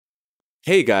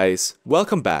Hey guys,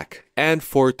 welcome back. And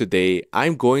for today,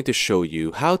 I'm going to show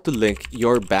you how to link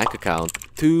your bank account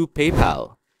to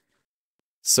PayPal.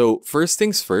 So first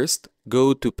things first,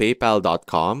 go to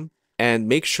paypal.com and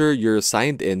make sure you're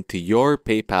signed in to your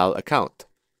PayPal account.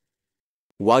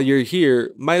 While you're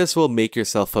here, might as well make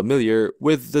yourself familiar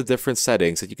with the different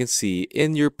settings that you can see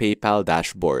in your PayPal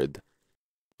dashboard.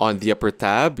 On the upper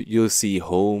tab, you'll see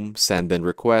Home, Send and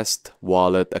Request,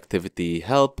 Wallet, Activity,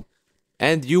 Help,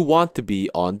 and you want to be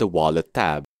on the Wallet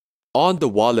tab. On the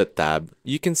Wallet tab,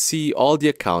 you can see all the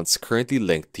accounts currently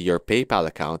linked to your PayPal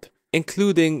account,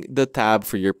 including the tab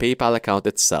for your PayPal account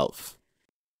itself.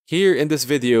 Here in this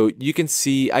video, you can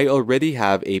see I already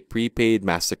have a prepaid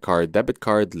MasterCard debit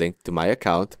card linked to my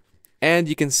account, and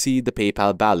you can see the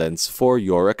PayPal balance for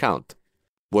your account.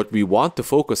 What we want to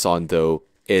focus on though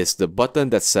is the button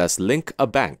that says Link a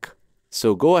Bank.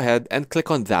 So go ahead and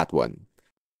click on that one.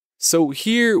 So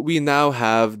here we now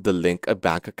have the Link a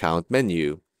Bank account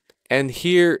menu. And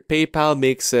here, PayPal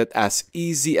makes it as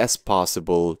easy as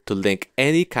possible to link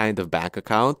any kind of bank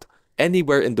account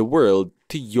anywhere in the world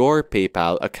to your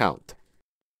PayPal account.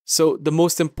 So the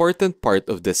most important part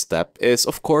of this step is,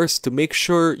 of course, to make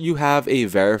sure you have a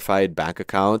verified bank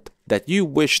account that you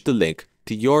wish to link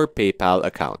to your PayPal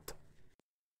account.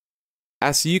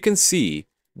 As you can see,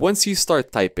 once you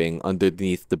start typing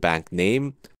underneath the bank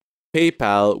name,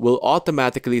 PayPal will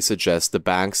automatically suggest the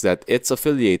banks that it's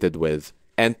affiliated with,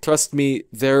 and trust me,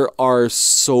 there are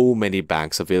so many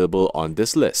banks available on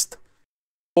this list.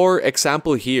 For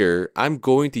example here, I'm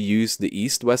going to use the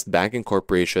East West Banking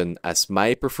Corporation as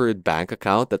my preferred bank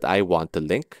account that I want to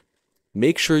link.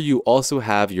 Make sure you also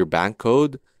have your bank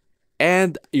code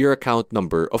and your account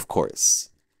number, of course.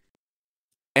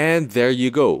 And there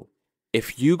you go.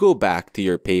 If you go back to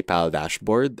your PayPal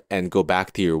dashboard and go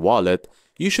back to your wallet,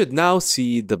 you should now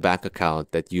see the bank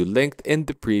account that you linked in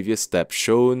the previous step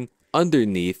shown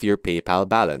underneath your PayPal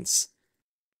balance.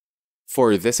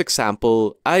 For this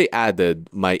example, I added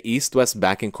my East West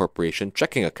Banking Corporation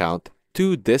checking account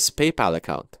to this PayPal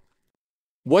account.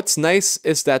 What's nice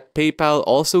is that PayPal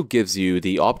also gives you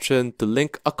the option to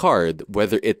link a card,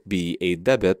 whether it be a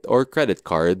debit or credit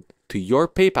card, to your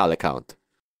PayPal account.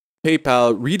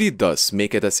 PayPal really does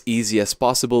make it as easy as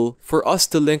possible for us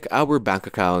to link our bank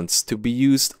accounts to be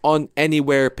used on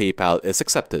anywhere PayPal is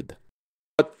accepted.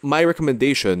 But my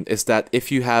recommendation is that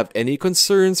if you have any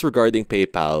concerns regarding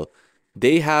PayPal,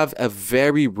 they have a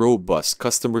very robust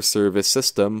customer service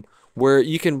system where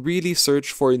you can really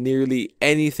search for nearly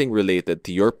anything related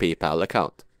to your PayPal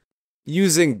account.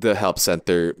 Using the Help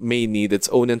Center may need its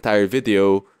own entire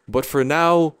video, but for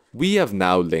now, we have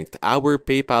now linked our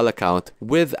PayPal account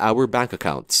with our bank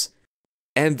accounts.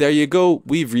 And there you go,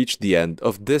 we've reached the end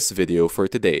of this video for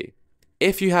today.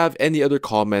 If you have any other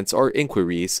comments or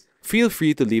inquiries, feel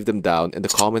free to leave them down in the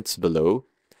comments below.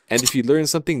 And if you learned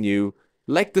something new,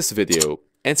 like this video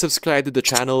and subscribe to the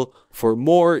channel for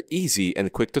more easy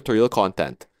and quick tutorial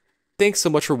content. Thanks so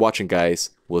much for watching,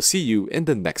 guys. We'll see you in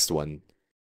the next one.